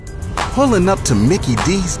Pulling up to Mickey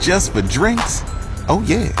D's just for drinks? Oh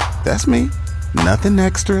yeah, that's me. Nothing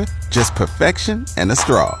extra, just perfection and a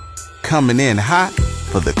straw. Coming in hot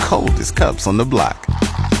for the coldest cups on the block.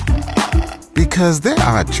 Because there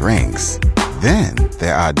are drinks. Then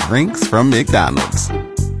there are drinks from McDonald's.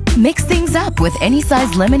 Mix things up with any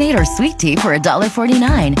size lemonade or sweet tea for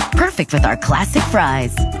 $1.49. Perfect with our classic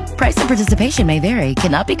fries. Price and participation may vary.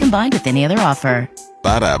 Cannot be combined with any other offer.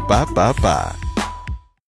 Ba-da-ba-ba-ba.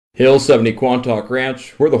 Hill 70 Quantok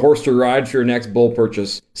Ranch, where the horse to ride for your next bull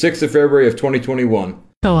purchase. 6th of February of 2021.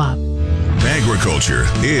 Co-op. Agriculture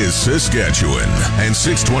is Saskatchewan, and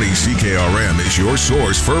 620 CKRM is your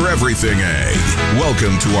source for everything ag.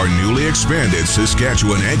 Welcome to our newly expanded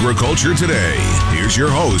Saskatchewan Agriculture Today. Here's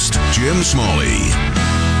your host, Jim Smalley.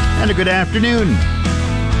 And a good afternoon.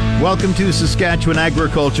 Welcome to Saskatchewan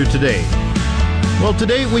Agriculture Today. Well,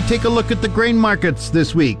 today we take a look at the grain markets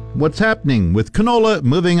this week. What's happening? With canola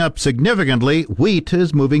moving up significantly, wheat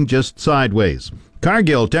is moving just sideways.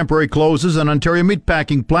 Cargill temporary closes an Ontario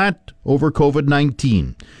meatpacking plant over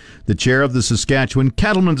COVID-19. The chair of the Saskatchewan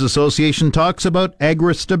Cattlemen's Association talks about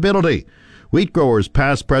agri-stability. Wheat Growers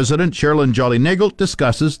past president Sherilyn Jolly-Nagel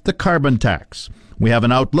discusses the carbon tax. We have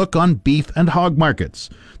an outlook on beef and hog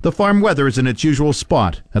markets. The farm weather is in its usual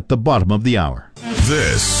spot at the bottom of the hour.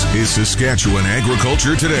 This is Saskatchewan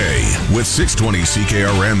Agriculture Today with 620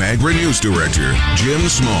 CKRM Agri-News Director Jim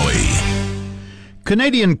Smalley.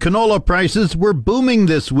 Canadian canola prices were booming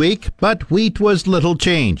this week, but wheat was little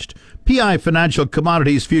changed. PI Financial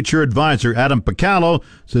Commodities Future Advisor Adam Picallo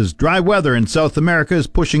says dry weather in South America is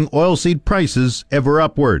pushing oilseed prices ever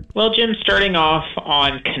upward. Well, Jim, starting off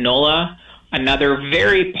on canola, another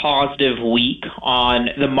very positive week on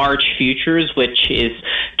the March futures, which is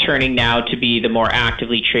turning now to be the more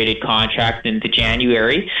actively traded contract into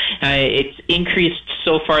January. It's increased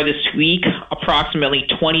so far this week approximately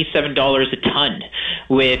 $27 a ton,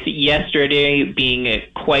 with yesterday being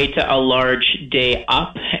quite a large day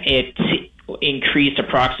up. It increased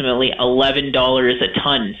approximately $11 a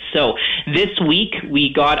ton. So this week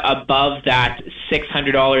we got above that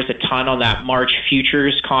 $600 a ton on that March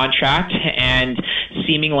futures contract, and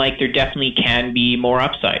seeming like there definitely can be more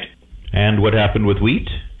upside. And what happened with wheat?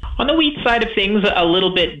 On the wheat side of things, a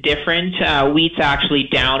little bit different. Wheat's actually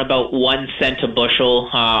down about 1 cent a bushel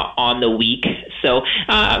on the week, so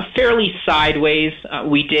fairly sideways.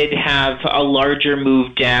 We did have a larger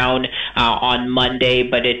move down on Monday,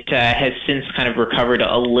 but it has since kind of recovered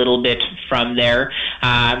a little bit from there.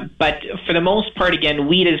 But for the most part, again,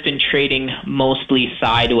 wheat has been trading mostly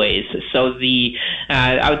sideways. So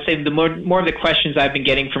I would say the more of the questions I've been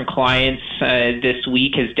getting from clients this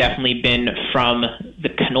week has definitely been from the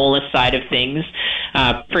canola side of things.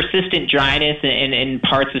 Persistent dryness in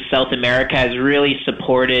parts of South America has really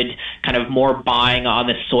supported kind of more buying on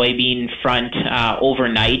the soybean front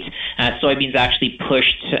overnight. Soybeans actually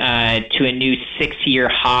pushed to a new 6-year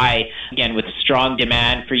high, again, with strong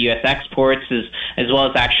demand for U.S. exports, as well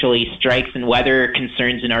as actually strikes and weather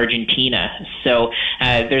concerns in Argentina. So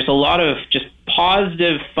there's a lot of just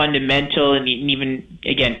positive fundamental and even,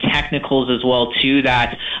 again, technicals as well, too,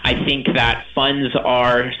 that I think that funds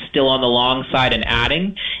are still on the long side and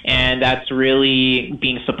adding, and that's really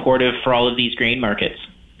being supportive for all of these grain markets.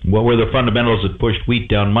 What were the fundamentals that pushed wheat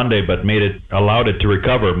down Monday but allowed it to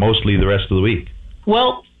recover mostly the rest of the week?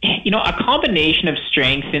 Well, a combination of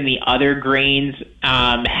strength in the other grains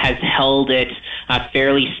has held it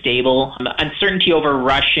fairly stable. Uncertainty over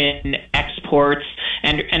Russian exports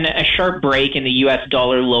and a sharp break in the U.S.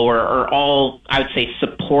 dollar lower are all, I would say,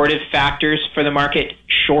 supportive factors for the market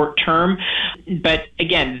short term. But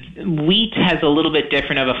again, wheat has a little bit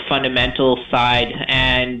different of a fundamental side,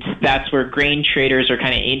 and that's where grain traders are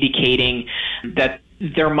kind of indicating that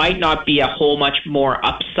there might not be a whole much more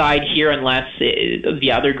upside here unless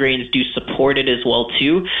the other grains do support it as well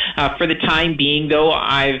too. For the time being, though,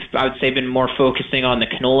 I would say been more focusing on the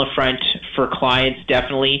canola front for clients,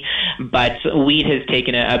 definitely, but wheat has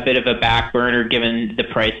taken a bit of a back burner given the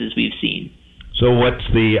prices we've seen. So what's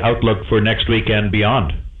the outlook for next week and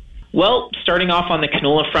beyond? Well, starting off on the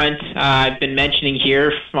canola front, I've been mentioning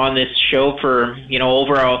here on this show for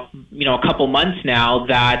over a couple months now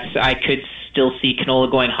that I could still see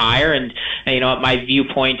canola going higher, and my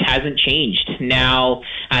viewpoint hasn't changed. Now,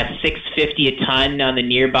 $6.50 a ton on the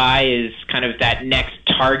nearby is kind of that next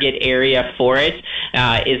target area for it.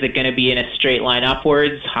 Is it going to be in a straight line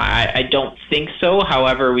upwards? I don't think so.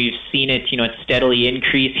 However, we've seen it, steadily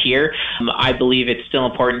increase here. I believe it's still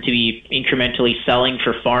important to be incrementally selling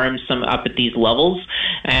for farms up at these levels,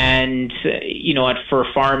 and for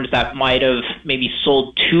farms that might have maybe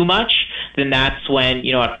sold too much, then that's when,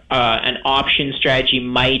 an option strategy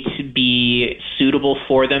might be suitable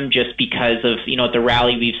for them just because of, the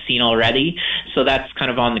rally we've seen already. So that's kind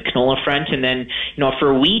of on the canola front. And then,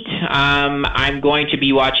 for wheat, I'm going to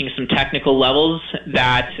be watching some technical levels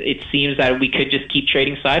that it seems that we could just keep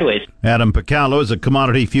trading sideways. Adam Picallo is a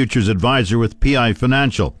commodity futures advisor with PI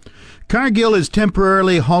Financial. Cargill is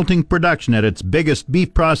temporarily halting production at its biggest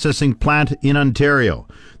beef processing plant in Ontario.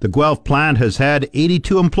 The Guelph plant has had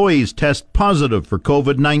 82 employees test positive for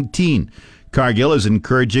COVID-19. Cargill is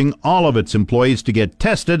encouraging all of its employees to get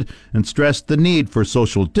tested and stressed the need for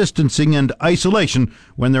social distancing and isolation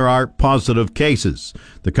when there are positive cases.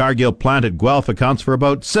 The Cargill plant at Guelph accounts for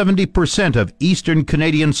about 70% of eastern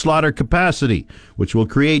Canadian slaughter capacity, which will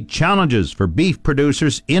create challenges for beef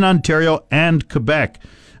producers in Ontario and Quebec.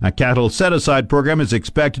 A cattle set-aside program is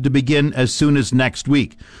expected to begin as soon as next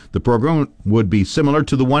week. The program would be similar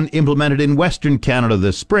to the one implemented in Western Canada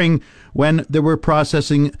this spring, when there were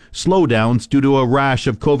processing slowdowns due to a rash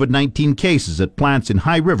of COVID-19 cases at plants in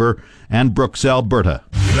High River and Brooks, Alberta.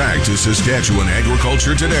 Back to Saskatchewan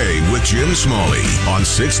Agriculture Today with Jim Smalley on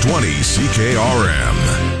 620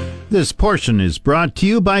 CKRM. This portion is brought to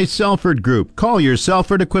you by Selford Group. Call your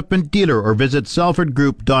Selford equipment dealer or visit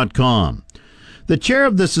selfordgroup.com. The chair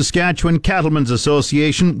of the Saskatchewan Cattlemen's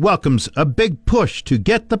Association welcomes a big push to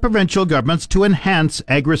get the provincial governments to enhance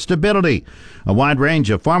agri-stability. A wide range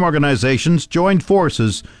of farm organizations joined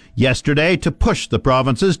forces yesterday to push the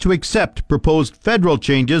provinces to accept proposed federal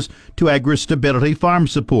changes to agri-stability farm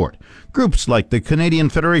support. Groups like the Canadian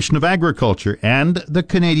Federation of Agriculture and the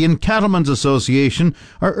Canadian Cattlemen's Association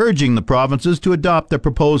are urging the provinces to adopt the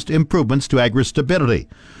proposed improvements to agri-stability.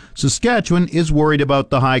 Saskatchewan is worried about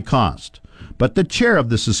the high cost. But the chair of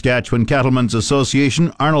the Saskatchewan Cattlemen's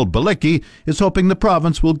Association, Arnold Balicki, is hoping the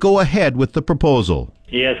province will go ahead with the proposal.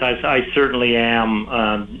 Yes, I certainly am,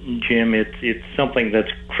 Jim. It's something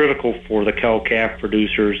that's critical for the cow-calf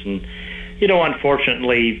producers, and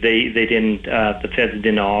unfortunately, they didn't. The feds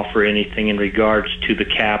didn't offer anything in regards to the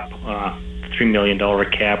cap, $3 million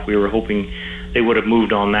cap. We were hoping they would have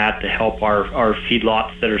moved on that to help our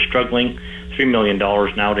feedlots that are struggling. $3 million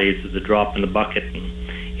nowadays is a drop in the bucket.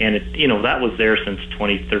 And that was there since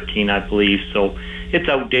 2013, I believe. So it's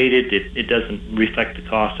outdated. It doesn't reflect the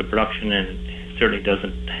cost of production, and it certainly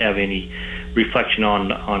doesn't have any reflection on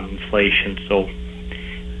inflation. So,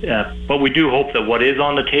 but we do hope that what is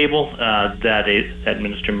on the table, that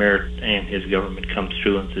Minister Merritt and his government comes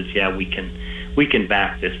through and says, yeah, we can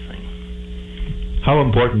back this thing. How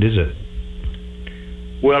important is it?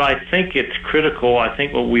 Well, I think it's critical. I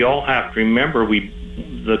think what we all have to remember,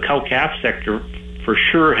 the cow-calf sector for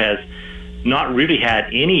sure has not really had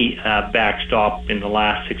any backstop in the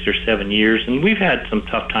last 6 or 7 years, and we've had some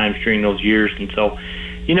tough times during those years. And so,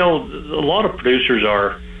 a lot of producers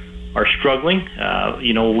are struggling.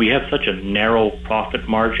 We have such a narrow profit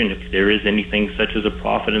margin, if there is anything such as a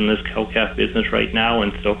profit in this cow-calf business right now.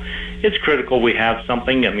 And so, it's critical we have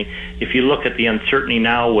something. I mean, if you look at the uncertainty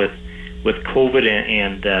now with COVID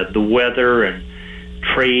and the weather and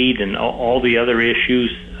trade and all the other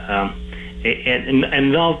issues.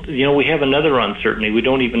 And now, we have another uncertainty. We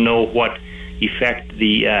don't even know what effect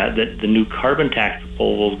the new carbon tax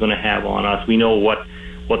proposal is going to have on us. We know what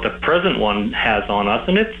the present one has on us,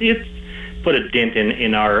 and it's put a dent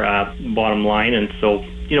in our bottom line. And so,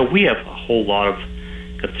 we have a whole lot of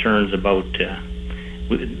concerns about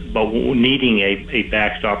needing a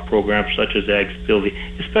backstop program such as ag-stability,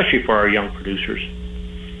 especially for our young producers.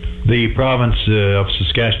 The province of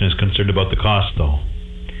Saskatchewan is concerned about the cost, though.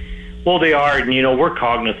 Well, they are, and we're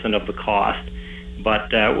cognizant of the cost,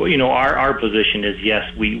 but our position is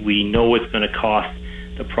yes, we know it's going to cost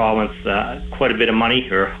the province quite a bit of money,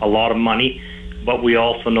 or a lot of money, but we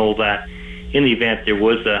also know that in the event there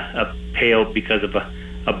was a payout because of a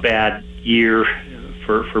bad year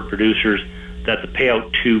for producers, that the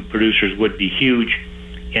payout to producers would be huge,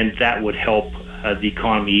 and that would help the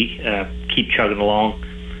economy keep chugging along.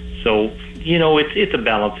 So it's a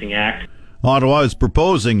balancing act. Ottawa is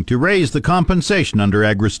proposing to raise the compensation under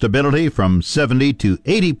agri-stability from 70 to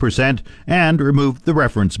 80% and remove the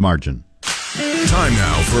reference margin. Time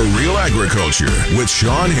now for Real Agriculture with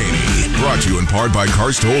Sean Haney. Brought to you in part by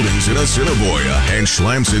Karst Holdings in Assiniboia and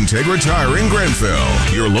Schlamps Integra Tire in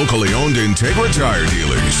Grenfell. Your locally owned Integra Tire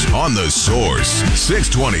dealers on The Source,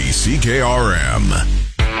 620 CKRM.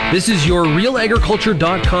 This is your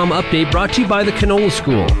RealAgriculture.com update brought to you by the Canola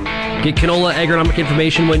School. Get canola agronomic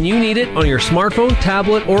information when you need it on your smartphone,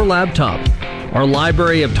 tablet, or laptop. Our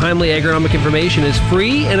library of timely agronomic information is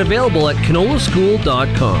free and available at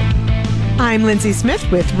canolaschool.com. I'm Lindsay Smith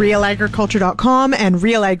with RealAgriculture.com and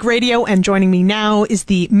Real Ag Radio, and joining me now is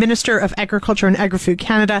the Minister of Agriculture and Agri-Food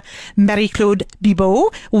Canada, Marie-Claude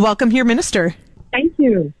Bibeau. Welcome here, Minister. Thank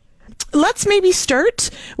you. Let's maybe start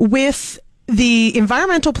with the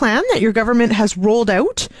environmental plan that your government has rolled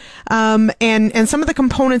out, and some of the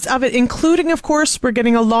components of it, including, of course, we're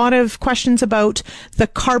getting a lot of questions about the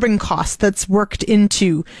carbon cost that's worked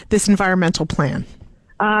into this environmental plan.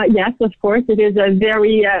 Yes, of course, it is a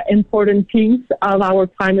very important piece of our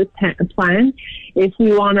climate plan. If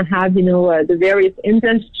we want to have, the various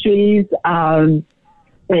industries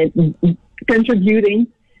contributing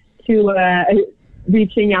to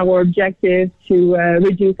reaching our objective to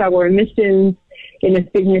reduce our emissions in a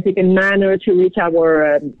significant manner, to reach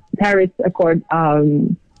our Paris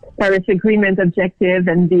Agreement objective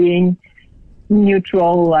and being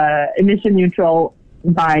neutral, emission neutral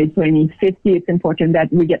by 2050, it's important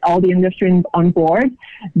that we get all the industry on board.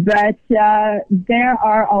 But there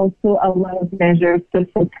are also a lot of measures to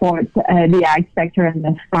support the ag sector and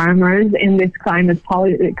the farmers in this climate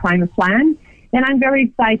plan. And I'm very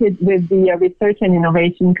excited with the research and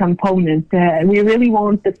innovation component. We really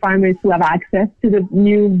want the farmers to have access to the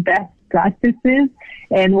new best practices.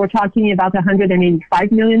 And we're talking about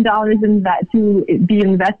 $185 million in that to be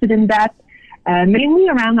invested in that. Mainly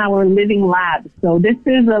around our living labs. So this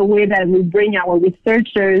is a way that we bring our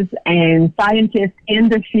researchers and scientists in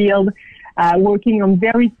the field, working on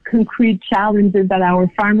very concrete challenges that our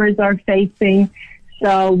farmers are facing,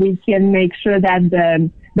 so we can make sure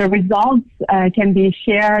that the results can be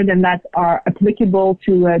shared and that are applicable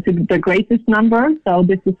to the greatest number. So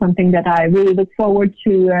this is something that I really look forward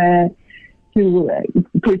to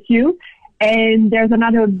pursue. And there's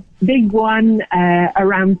another big one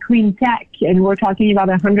around clean tech, and we're talking about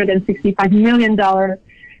 $165 million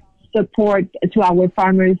support to our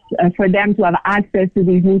farmers for them to have access to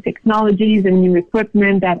these new technologies and new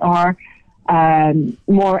equipment that are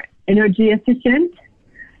more energy efficient.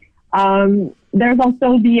 There's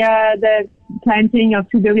also the planting of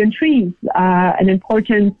 2 billion trees. An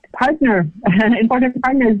important partners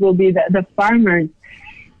will be the farmers.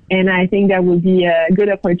 And I think there will be good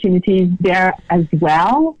opportunities there as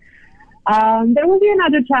well. There will be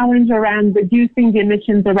another challenge around reducing the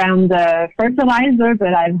emissions around fertilizer,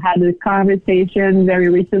 but I've had a conversation very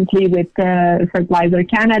recently with Fertilizer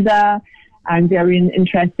Canada. I'm very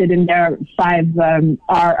interested in their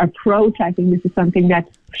 5R approach. I think this is something that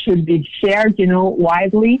should be shared,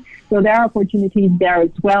 widely. So there are opportunities there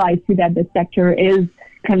as well. I see that the sector is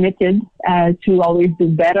committed to always do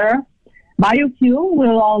better. Biofuel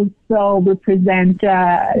will also represent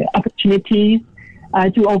opportunities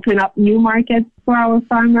to open up new markets for our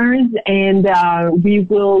farmers, and we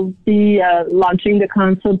will be launching the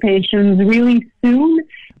consultations really soon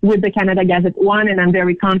with the Canada Gazette 1, and I'm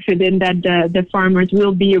very confident that the farmers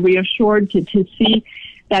will be reassured to see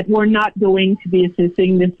that we're not going to be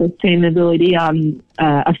assessing the sustainability on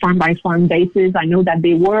a farm-by-farm basis. I know that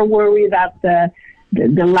they were worried about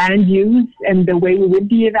the land use and the way we would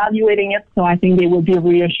be evaluating it. So I think they will be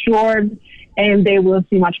reassured and they will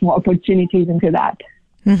see much more opportunities into that.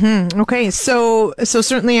 Mm-hmm. Okay, so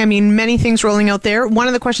certainly, I mean, many things rolling out there. One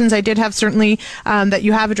of the questions I did have, certainly, that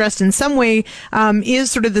you have addressed in some way,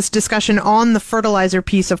 is sort of this discussion on the fertilizer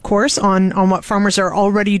piece, of course, on what farmers are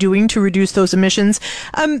already doing to reduce those emissions.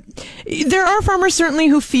 There are farmers certainly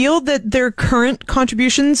who feel that their current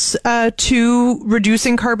contributions to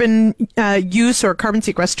reducing carbon use or carbon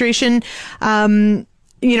sequestration,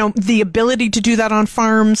 the ability to do that on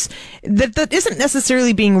farms, that isn't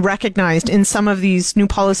necessarily being recognized in some of these new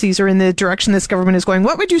policies or in the direction this government is going.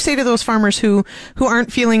 What would you say to those farmers who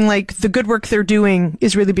aren't feeling like the good work they're doing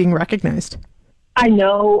is really being recognized? I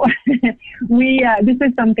know. This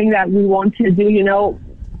is something that we want to do,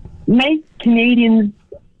 make Canadians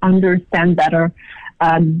understand better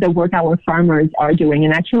the work our farmers are doing.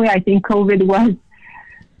 And actually, I think COVID was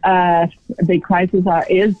a big crisis,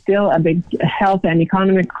 is still a big health and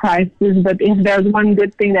economic crisis. But if there's one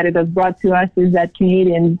good thing that it has brought to us is that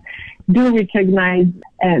Canadians do recognize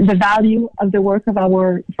the value of the work of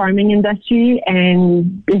our farming industry.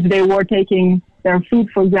 And if they were taking their food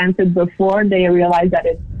for granted before, they realize that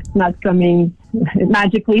it's not coming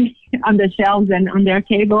magically on the shelves and on their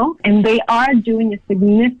table. And they are doing a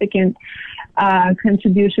significant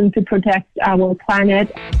contribution to protect our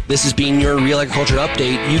planet. This has been your Real Agriculture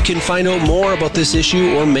Update. You can find out more about this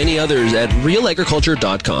issue or many others at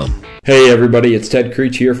realagriculture.com. Hey everybody, it's Ted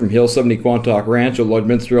Creech here from Hill 70 Quantok Ranch at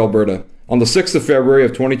Lloydminster, Alberta. On the 6th of February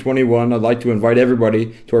of 2021, I'd like to invite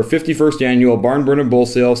everybody to our 51st annual Barn Burner Bull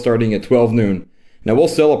Sale starting at 12 noon. Now we'll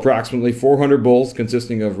sell approximately 400 bulls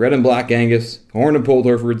consisting of red and black Angus, horn and polled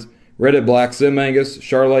Herefords, Red Black Sim Angus,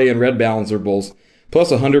 Charolais, and Red Balancer bulls, plus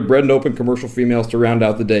 100 bred and open commercial females to round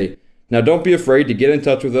out the day. Now don't be afraid to get in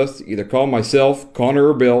touch with us. Either call myself, Connor,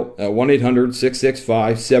 or Bill at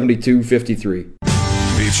 1-800-665-7253.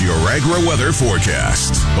 It's your agri-weather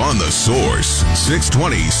forecast on The Source,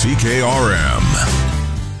 620 CKRM.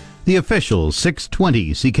 The official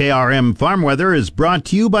 620 CKRM Farm Weather is brought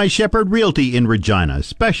to you by Shepherd Realty in Regina,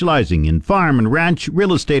 specializing in farm and ranch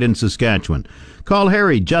real estate in Saskatchewan. Call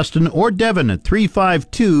Harry, Justin, or Devin at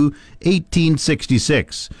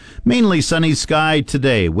 352-1866. Mainly sunny sky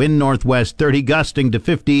today. Wind northwest 30, gusting to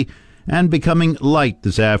 50, and becoming light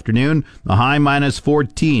this afternoon. The high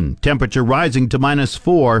 -14. Temperature rising to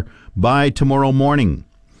 -4 by tomorrow morning.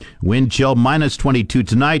 Wind chill -22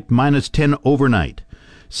 tonight, -10 overnight.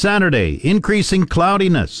 Saturday, increasing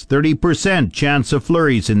cloudiness, 30% chance of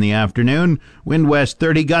flurries in the afternoon. Wind west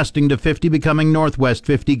 30, gusting to 50, becoming northwest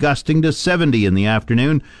 50, gusting to 70 in the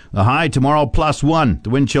afternoon. The high tomorrow +1, the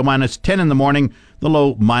wind chill -10 in the morning, the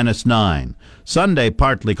low -9. Sunday,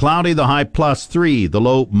 partly cloudy, the high +3, the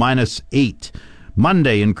low -8.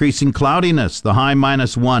 Monday, increasing cloudiness, the high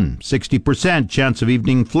 -1, 60% chance of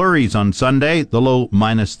evening flurries on Sunday, the low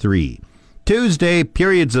 -3. Tuesday,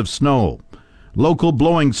 periods of snow. Local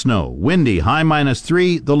blowing snow, windy, high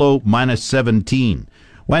 -3, the low -17.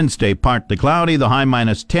 Wednesday, partly cloudy, the high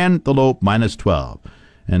 -10, the low -12.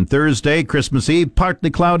 And Thursday, Christmas Eve, partly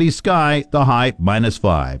cloudy sky, the high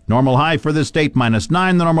 -5. Normal high for this date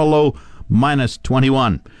 -9, the normal low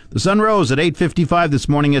 -21. The sun rose at 8:55 this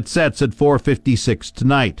morning. It sets at 4:56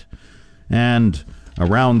 tonight. And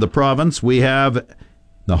around the province, we have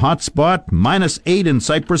the hot spot, -8 in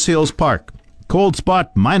Cypress Hills Park. Cold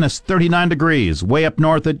spot, -39 degrees, way up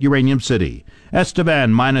north at Uranium City.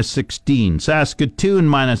 Estevan, -16. Saskatoon,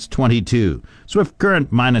 -22. Swift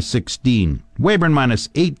Current, -16. Weyburn,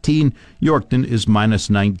 -18. Yorkton is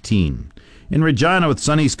 -19. In Regina with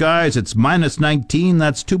sunny skies, it's -19.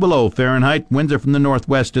 That's 2 below Fahrenheit. Winds are from the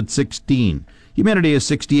northwest at 16. Humidity is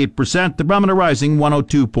 68%. The barometer rising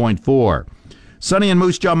 102.4. Sunny in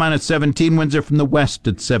Moose Jaw, -17. Winds are from the west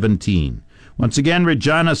at 17. Once again,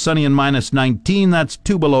 Regina, sunny and -19. That's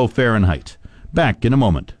 2 below Fahrenheit. Back in a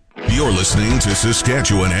moment. You're listening to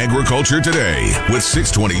Saskatchewan Agriculture Today with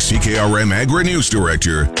 620 CKRM Agri-News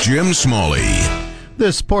Director Jim Smalley.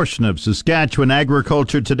 This portion of Saskatchewan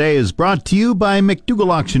Agriculture Today is brought to you by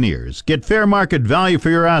McDougall Auctioneers. Get fair market value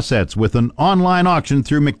for your assets with an online auction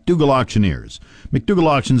through McDougall Auctioneers.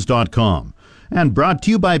 McDougallAuctions.com. And brought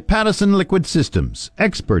to you by Pattison Liquid Systems,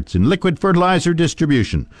 experts in liquid fertilizer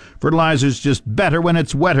distribution. Fertilizer's just better when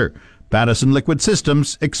it's wetter. Pattison Liquid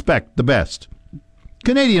Systems, expect the best.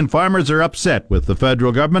 Canadian farmers are upset with the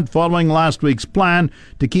federal government following last week's plan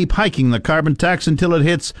to keep hiking the carbon tax until it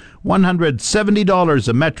hits $170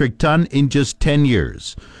 a metric ton in just 10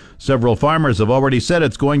 years. Several farmers have already said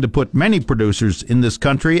it's going to put many producers in this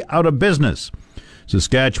country out of business.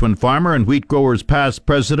 Saskatchewan farmer and wheat growers past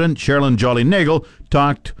president Sherilyn Jolly-Nagel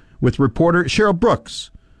talked with reporter Cheryl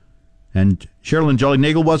Brooks. And Sherilyn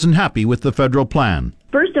Jolly-Nagel wasn't happy with the federal plan.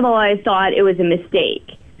 First of all, I thought it was a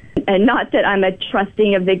mistake. And not that I'm a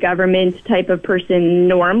trusting of the government type of person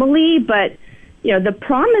normally, but the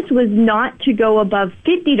promise was not to go above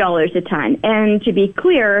 $50 a ton. And to be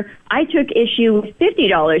clear, I took issue with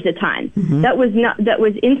 $50 a ton. Mm-hmm. That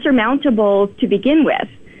was insurmountable to begin with.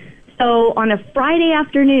 So on a Friday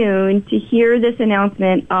afternoon, to hear this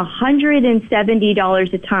announcement,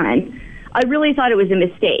 $170 a ton, I really thought it was a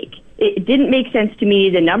mistake. It didn't make sense to me.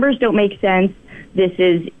 The numbers don't make sense. This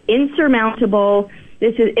is insurmountable.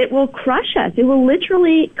 It will crush us. It will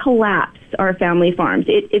literally collapse our family farms.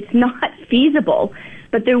 It's not feasible.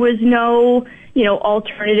 But there was no,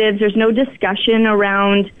 alternatives. There's no discussion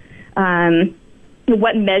around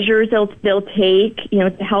what measures they'll take,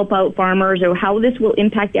 to help out farmers or how this will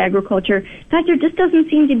impact agriculture. In fact, there just doesn't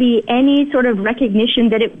seem to be any sort of recognition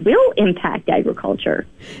that it will impact agriculture.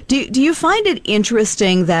 Do you find it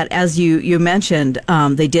interesting that, as you mentioned,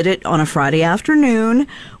 they did it on a Friday afternoon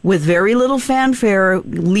with very little fanfare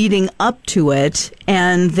leading up to it,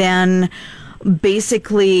 and then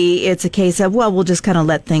basically it's a case of, well, we'll just kind of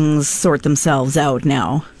let things sort themselves out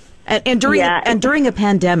now, and during a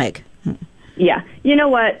pandemic. Yeah. You know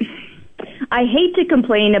what? I hate to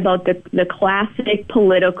complain about the classic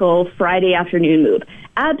political Friday afternoon move.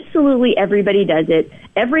 Absolutely everybody does it.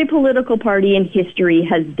 Every political party in history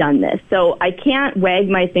has done this. So I can't wag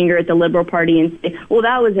my finger at the Liberal Party and say, well,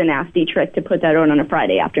 that was a nasty trick to put that on a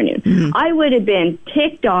Friday afternoon. Mm-hmm. I would have been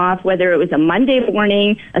ticked off whether it was a Monday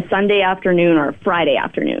morning, a Sunday afternoon, or a Friday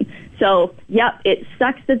afternoon. So, yep, it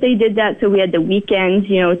sucks that they did that, so we had the weekend,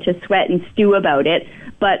 to sweat and stew about it.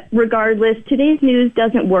 But regardless, today's news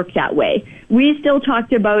doesn't work that way. We still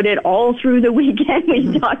talked about it all through the weekend.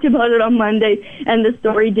 We talked about it on Monday, and the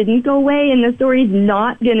story didn't go away, and the story's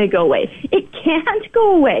not going to go away. It can't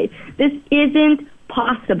go away. This isn't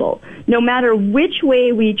possible. No matter which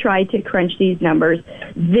way we try to crunch these numbers,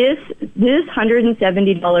 this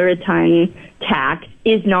 $170 a ton tax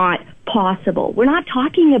is not possible. We're not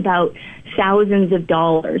talking about thousands of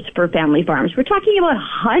dollars for family farms. We're talking about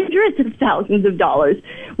hundreds of thousands of dollars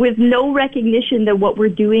with no recognition that what we're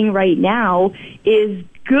doing right now is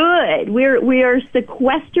good. We are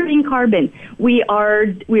sequestering carbon. We are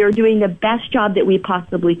doing the best job that we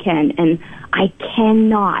possibly can, and I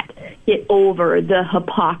cannot get over the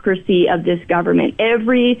hypocrisy of this government.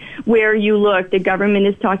 Everywhere you look, the government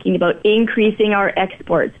is talking about increasing our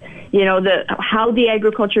exports. How the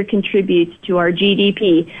agriculture contributes to our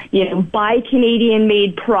GDP, buy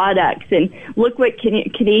Canadian-made products, and look what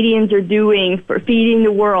Canadians are doing for feeding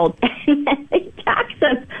the world. And they tax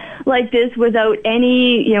us like this without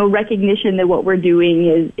any, recognition that what we're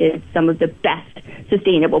doing is some of the best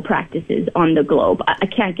sustainable practices on the globe. I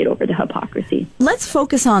can't get over the hypocrisy. Let's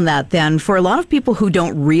focus on that then. For a lot of people who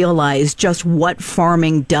don't realize just what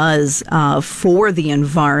farming does for the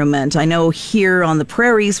environment, I know here on the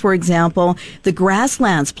prairies, for example, the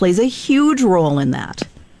grasslands plays a huge role in that.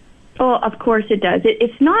 Oh, of course it does.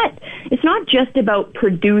 It's not just about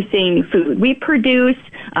producing food. We produce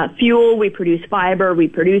fuel, we produce fiber, we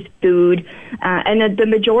produce food, and the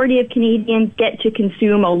majority of Canadians get to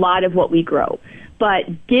consume a lot of what we grow.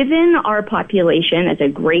 But given our population as a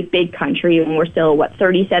great big country, and we're still,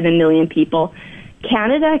 37 million people,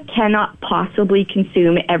 Canada cannot possibly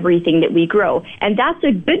consume everything that we grow. And that's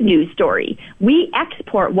a good news story. We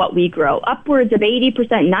export what we grow. Upwards of 80%,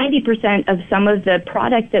 90% of some of the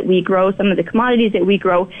products that we grow, some of the commodities that we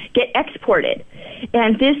grow, get exported.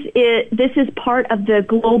 And this is part of the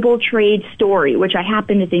global trade story, which I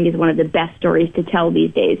happen to think is one of the best stories to tell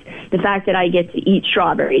these days. The fact that I get to eat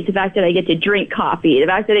strawberries, the fact that I get to drink coffee, the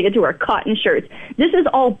fact that I get to wear cotton shirts. This is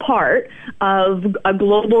all part of a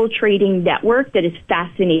global trading network that is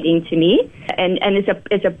fascinating to me, and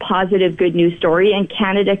it's a positive, good news story. And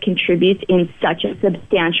Canada contributes in such a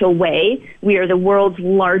substantial way. We are the world's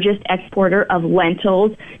largest exporter of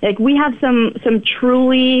lentils. We have some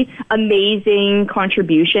truly amazing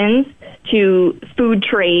contributions to food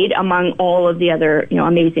trade among all of the other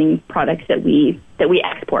amazing products that we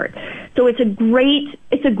export. So it's a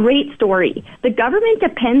great story. The government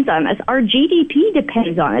depends on us. Our GDP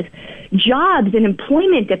depends on us. Jobs and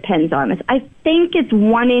employment depends on us. I think it's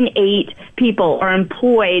 1 in 8 people are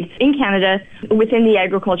employed in Canada within the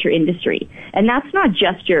agriculture industry. And that's not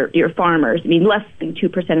just your farmers. I mean, less than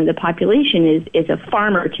 2% of the population is a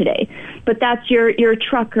farmer today. But that's your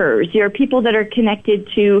truckers, your people that are connected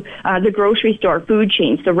to the grocery store, food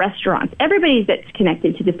chains, the restaurants. Everybody that's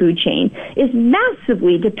connected to the food chain is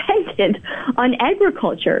massively dependent on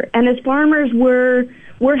agriculture. And as farmers, we're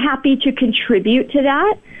happy to contribute to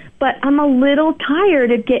that. But I'm a little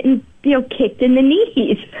tired of getting, kicked in the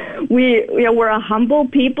knees. We're a humble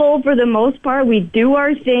people for the most part. We do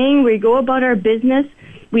our thing. We go about our business.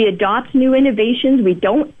 We adopt new innovations. We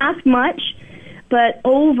don't ask much. But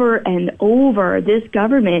over and over, this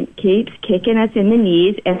government keeps kicking us in the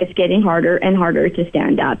knees, and it's getting harder and harder to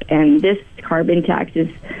stand up. And this carbon tax is,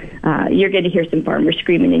 you're going to hear some farmers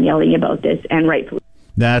screaming and yelling about this, and rightfully.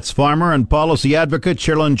 That's farmer and policy advocate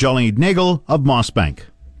Sherilyn Jolly-Nagel of Mossbank.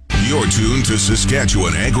 You're tuned to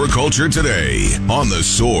Saskatchewan Agriculture Today on The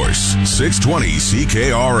Source, 620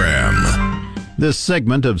 CKRM. This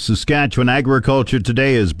segment of Saskatchewan Agriculture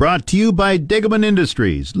Today is brought to you by Degelman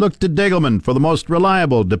Industries. Look to Degelman for the most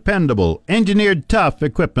reliable, dependable, engineered tough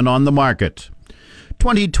equipment on the market.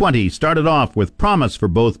 2020 started off with promise for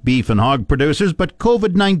both beef and hog producers, but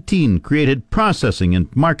COVID-19 created processing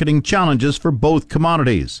and marketing challenges for both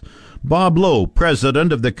commodities. Bob Lowe,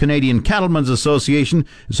 president of the Canadian Cattlemen's Association,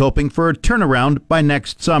 is hoping for a turnaround by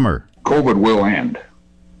next summer. COVID will end.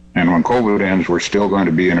 And when COVID ends, we're still going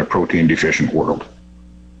to be in a protein-deficient world.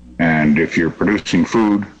 And if you're producing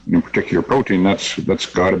food, in particular protein, that's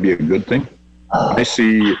got to be a good thing. I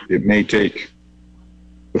see it may take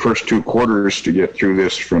the first 2 quarters to get through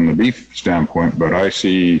this from the beef standpoint, but I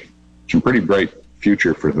see some pretty bright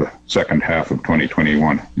future for the second half of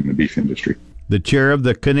 2021 in the beef industry. The chair of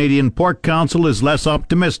the Canadian Pork Council is less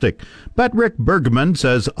optimistic, but Rick Bergman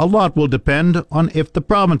says a lot will depend on if the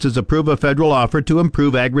provinces approve a federal offer to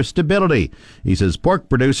improve agri-stability. He says pork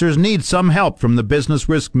producers need some help from the Business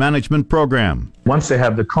Risk Management Program. Once they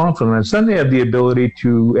have the confidence, then they have the ability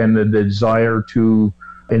to and the desire to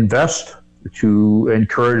invest, to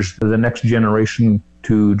encourage the next generation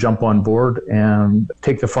to jump on board and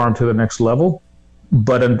take the farm to the next level.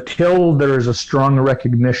 But until there is a strong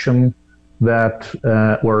recognition that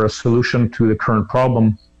or a solution to the current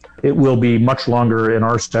problem, it will be much longer in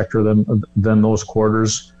our sector than those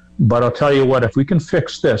quarters. But I'll tell you what, if we can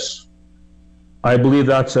fix this, I believe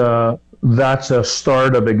that's a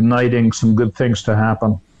start of igniting some good things to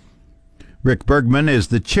happen. Rick Bergman is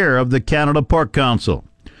the chair of the Canada Pork Council.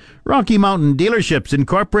 Rocky Mountain Dealerships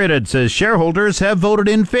Incorporated says shareholders have voted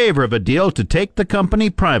in favor of a deal to take the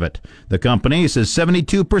company private. The company says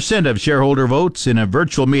 72% of shareholder votes in a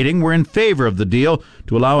virtual meeting were in favor of the deal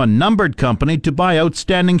to allow a numbered company to buy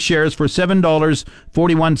outstanding shares for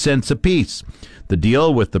 $7.41 apiece. The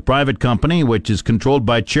deal with the private company, which is controlled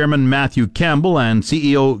by Chairman Matthew Campbell and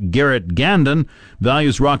CEO Garrett Gandon,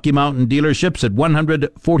 values Rocky Mountain Dealerships at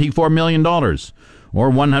 $144 million. Or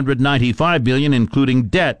 $195 million, including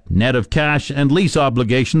debt, net of cash and lease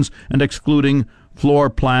obligations, and excluding floor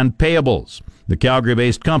plan payables. The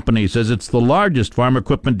Calgary-based company says it's the largest farm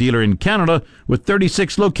equipment dealer in Canada, with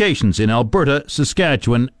 36 locations in Alberta,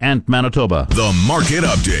 Saskatchewan, and Manitoba. The Market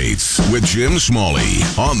Updates with Jim Smalley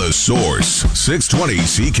on The Source, 620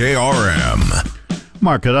 CKRM.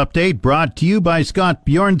 Market Update brought to you by Scott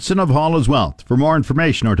Bjornson of Hall's Wealth. For more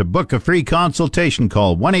information or to book a free consultation,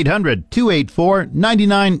 call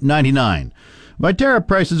 1-800-284-9999. Viterra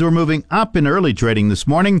prices were moving up in early trading this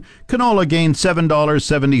morning. Canola gained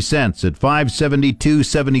 $7.70 at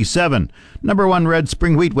 $5.7277. Number one red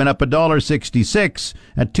spring wheat went up $1.66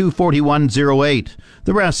 at $2.4108.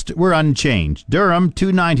 The rest were unchanged. Durham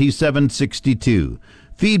 $2.9762.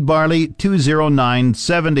 Feed barley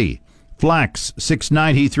 $2.0970. Flax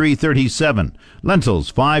 $6.9337.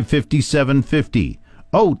 Lentils $5.5750.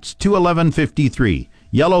 Oats $2.1153.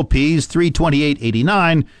 Yellow peas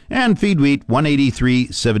 $3.2889, and feed wheat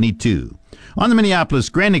 $1.8372. On the Minneapolis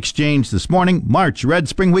Grain Exchange this morning, March red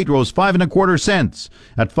spring wheat rose 5 1/4 cents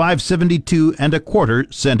at $5.72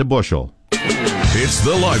 1/4 cents a bushel. It's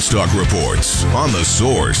the Livestock Reports on The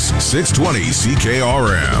Source, 620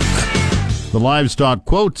 CKRM. The livestock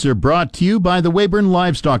quotes are brought to you by the Weyburn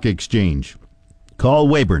Livestock Exchange. Call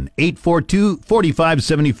Weyburn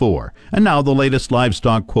 842-4574. And now the latest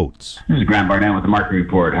livestock quotes. This is Grant Barnett with the Market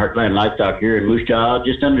Report. Heartland Livestock here in Moose Jaw,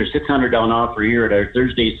 just under $600 on offer here at our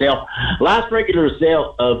Thursday sale. Last regular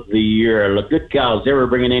sale of the year. Look, good cows, they were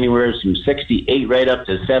bringing anywhere from 68 right up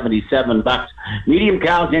to $77. Medium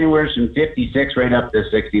cows anywhere from 56 right up to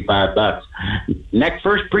 $65. Next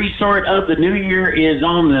first pre-sort of the new year is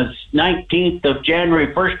on the 19th of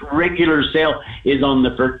January. First regular sale is on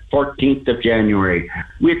the 14th of January.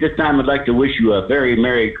 We at this time would like to wish you a very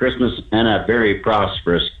Merry Christmas and a very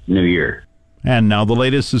prosperous New Year. And now the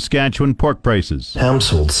latest Saskatchewan pork prices. Ham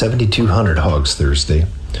sold 7,200 hogs Thursday,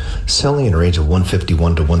 selling in a range of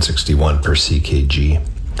 151 to 161 per CKG.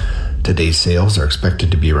 Today's sales are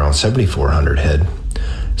expected to be around 7,400 head,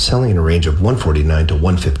 selling in a range of 149 to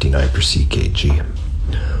 159 per CKG.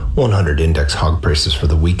 100 index hog prices for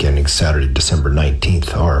the week ending Saturday, December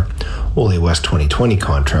 19th are Ole West 2020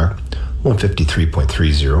 contract,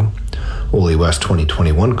 153.30, Ole West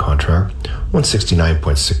 2021 contract,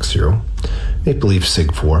 169.60, Maple Leaf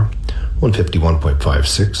Sig 4,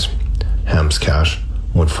 151.56, Hams Cash,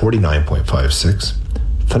 149.56,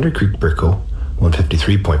 Thunder Creek Brickle,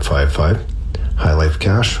 153.55, High Life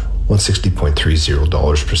Cash,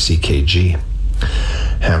 $160.30 per CKG.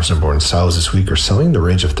 Hams and born sows this week are selling in the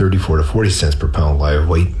range of 34 to 40 cents per pound live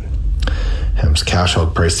weight. Ham's cash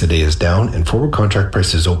hog price today is down, and forward contract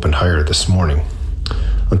prices opened higher this morning.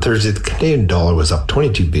 On Thursday, the Canadian dollar was up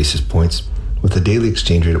 22 basis points, with the daily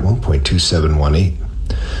exchange rate at 1.2718.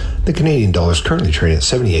 The Canadian dollar is currently trading at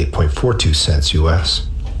 78.42 cents U.S.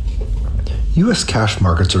 U.S. cash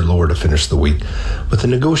markets are lower to finish the week, with the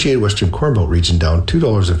negotiated Western Corn Belt region down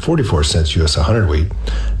 $2.44 U.S. a hundredweight,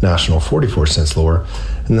 national 44 cents lower,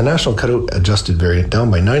 and the national cutout adjusted variant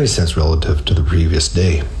down by 90 cents relative to the previous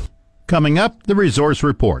day. Coming up, the Resource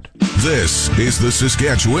Report. This is the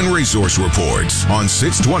Saskatchewan Resource Report on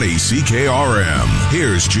 620 CKRM.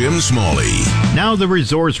 Here's Jim Smalley. Now the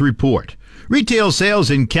Resource Report. Retail sales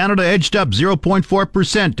in Canada edged up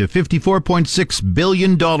 0.4% to $54.6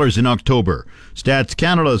 billion in October. Stats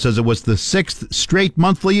Canada says it was the sixth straight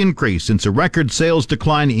monthly increase since a record sales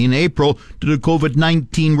decline in April due to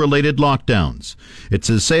COVID-19 related lockdowns. It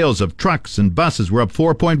says sales of trucks and buses were up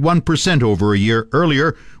 4.1% over a year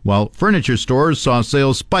earlier, while furniture stores saw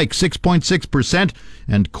sales spike 6.6%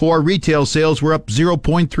 and core retail sales were up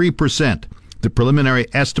 0.3%. The preliminary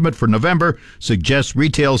estimate for November suggests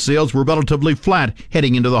retail sales were relatively flat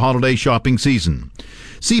heading into the holiday shopping season.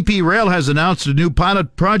 CP Rail has announced a new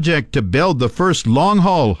pilot project to build the first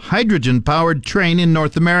long-haul hydrogen-powered train in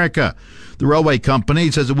North America. The railway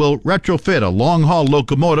company says it will retrofit a long-haul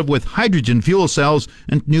locomotive with hydrogen fuel cells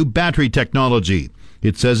and new battery technology.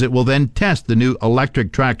 It says it will then test the new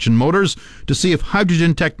electric traction motors to see if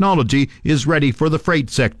hydrogen technology is ready for the freight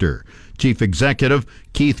sector. Chief Executive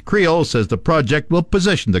Keith Creel says the project will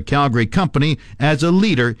position the Calgary company as a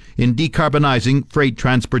leader in decarbonizing freight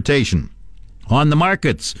transportation. On the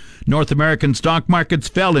markets, North American stock markets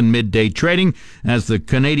fell in midday trading as the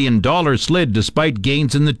Canadian dollar slid despite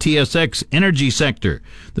gains in the TSX energy sector.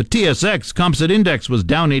 The TSX Composite Index was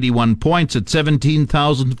down 81 points at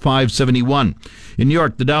 17,571. In New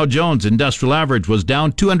York, the Dow Jones Industrial Average was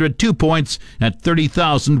down 202 points at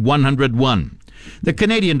 30,101. The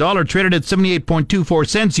Canadian dollar traded at 78.24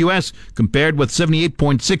 cents U.S. compared with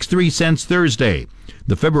 78.63 cents Thursday.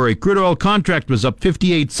 The February crude oil contract was up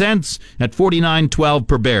 58 cents at $49.12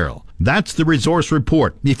 per barrel. That's the Resource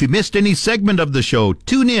Report. If you missed any segment of the show,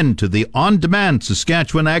 tune in to the on-demand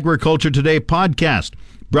Saskatchewan Agriculture Today podcast,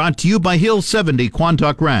 brought to you by Hill 70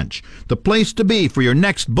 Quantok Ranch, the place to be for your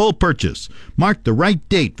next bull purchase. Mark the right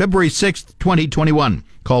date, February 6th, 2021.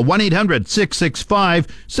 Call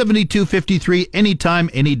 1-800-665-7253 anytime,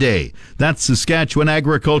 any day. That's Saskatchewan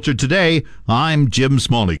Agriculture Today. I'm Jim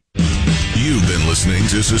Smalley. You've been listening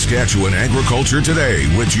to Saskatchewan Agriculture Today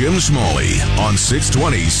with Jim Smalley on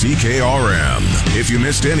 620 CKRM. If you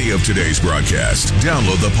missed any of today's broadcast,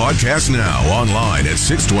 download the podcast now online at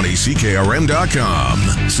 620ckrm.com.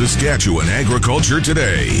 Saskatchewan Agriculture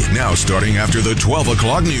Today, now starting after the 12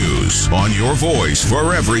 o'clock news on your voice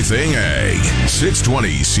for everything ag.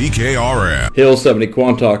 620 CKRM. Hill 70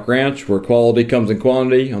 Quantok Ranch, where quality comes in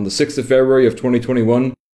quantity, on the 6th of February of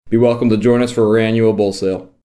 2021. Be welcome to join us for our annual bull sale.